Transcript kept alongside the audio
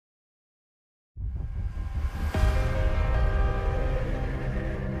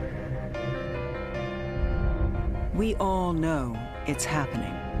We all know it's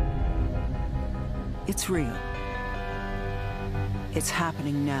happening. It's real. It's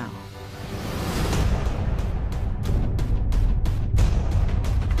happening now.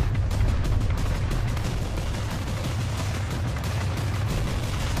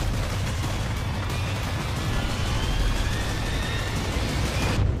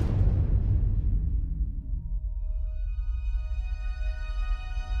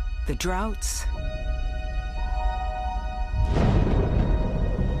 The droughts,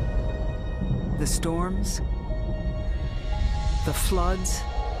 the storms, the floods,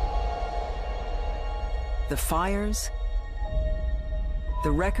 the fires, the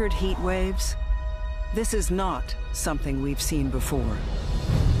record heat waves. This is not something we've seen before.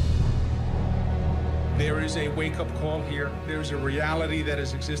 There is a wake-up call here. There's a reality that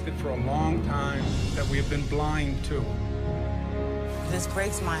has existed for a long time that we have been blind to. This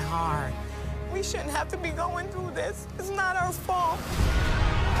breaks my heart. We shouldn't have to be going through this. It's not our fault.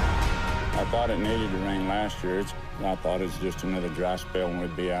 I thought it needed to rain last year. I thought it was just another dry spell and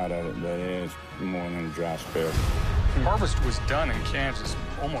we'd be out of it, but it's more than a dry spell. Harvest was done in Kansas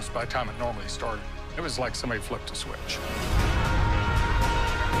almost by the time it normally started. It was like somebody flipped a switch.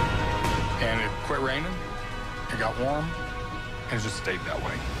 And it quit raining, it got warm, and it just stayed that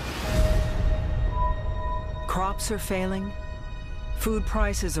way. Crops are failing. Food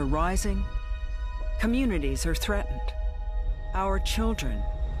prices are rising. Communities are threatened. Our children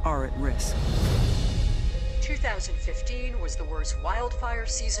are at risk. 2015 was the worst wildfire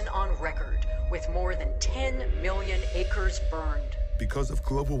season on record, with more than 10 million acres burned. Because of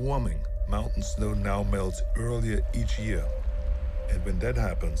global warming, mountain snow now melts earlier each year. And when that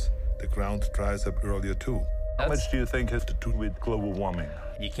happens, the ground dries up earlier too. How much do you think has to do with global warming?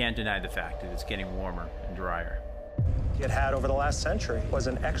 You can't deny the fact that it's getting warmer and drier. It had over the last century was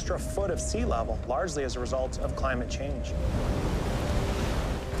an extra foot of sea level, largely as a result of climate change.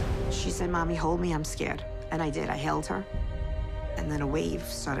 She said, "Mommy, hold me, I'm scared." And I did, I held her. And then a wave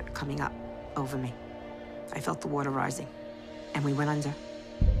started coming up over me. I felt the water rising, and we went under.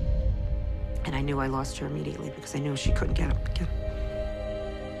 And I knew I lost her immediately because I knew she couldn't get up again.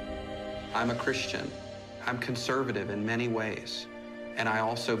 I'm a Christian. I'm conservative in many ways. And I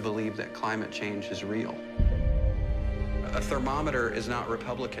also believe that climate change is real. A thermometer is not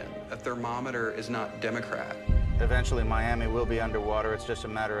Republican. A thermometer is not Democrat. Eventually, Miami will be underwater. It's just a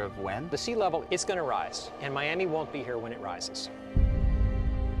matter of when. The sea level is going to rise, and Miami won't be here when it rises.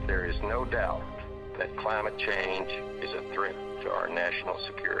 There is no doubt that climate change is a threat to our national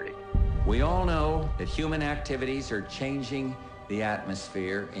security. We all know that human activities are changing the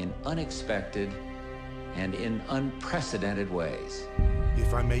atmosphere in unexpected and in unprecedented ways.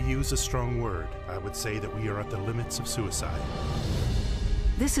 If I may use a strong word, I would say that we are at the limits of suicide.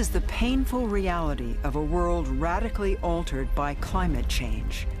 This is the painful reality of a world radically altered by climate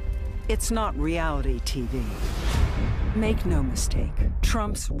change. It's not reality TV. Make no mistake,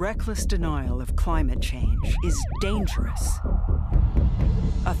 Trump's reckless denial of climate change is dangerous.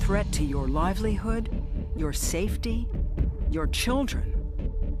 A threat to your livelihood, your safety, your children,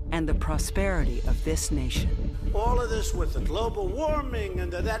 and the prosperity of this nation. All of this with the global warming and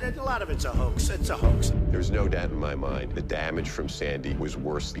that, a lot of it's a hoax. It's a hoax. There's no doubt in my mind the damage from Sandy was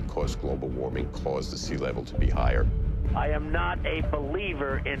worse because global warming caused the sea level to be higher. I am not a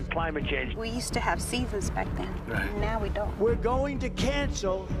believer in climate change. We used to have seasons back then. Right. Now we don't. We're going to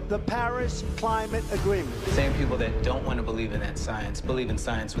cancel the Paris Climate Agreement. The same people that don't want to believe in that science believe in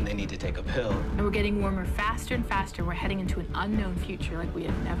science when they need to take a pill. And we're getting warmer faster and faster. We're heading into an unknown future like we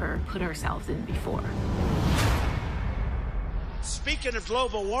have never put ourselves in before. Speaking of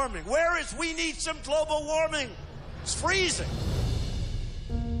global warming, we need some global warming. It's freezing.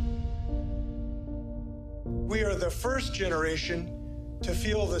 We are the first generation to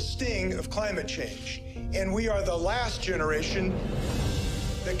feel the sting of climate change, and we are the last generation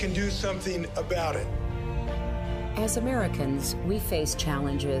that can do something about it. As Americans, we face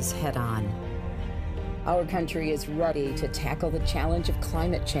challenges head-on. Our country is ready to tackle the challenge of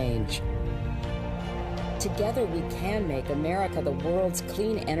climate change. Together, we can make America the world's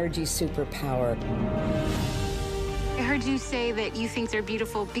clean energy superpower. I heard you say that you think they're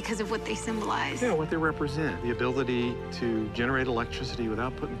beautiful because of what they symbolize. Yeah, what they represent. The ability to generate electricity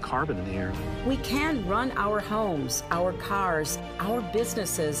without putting carbon in the air. We can run our homes, our cars, our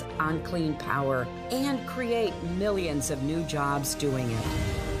businesses on clean power and create millions of new jobs doing it.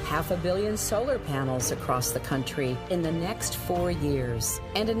 500 million solar panels across the country in the next 4 years,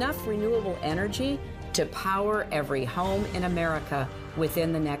 and enough renewable energy to power every home in America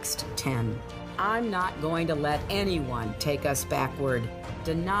within the next 10. I'm not going to let anyone take us backward,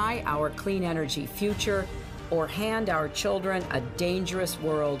 deny our clean energy future, or hand our children a dangerous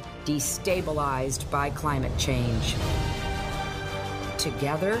world destabilized by climate change.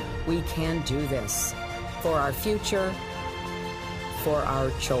 Together, we can do this. For our future, for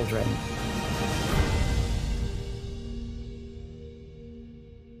our children.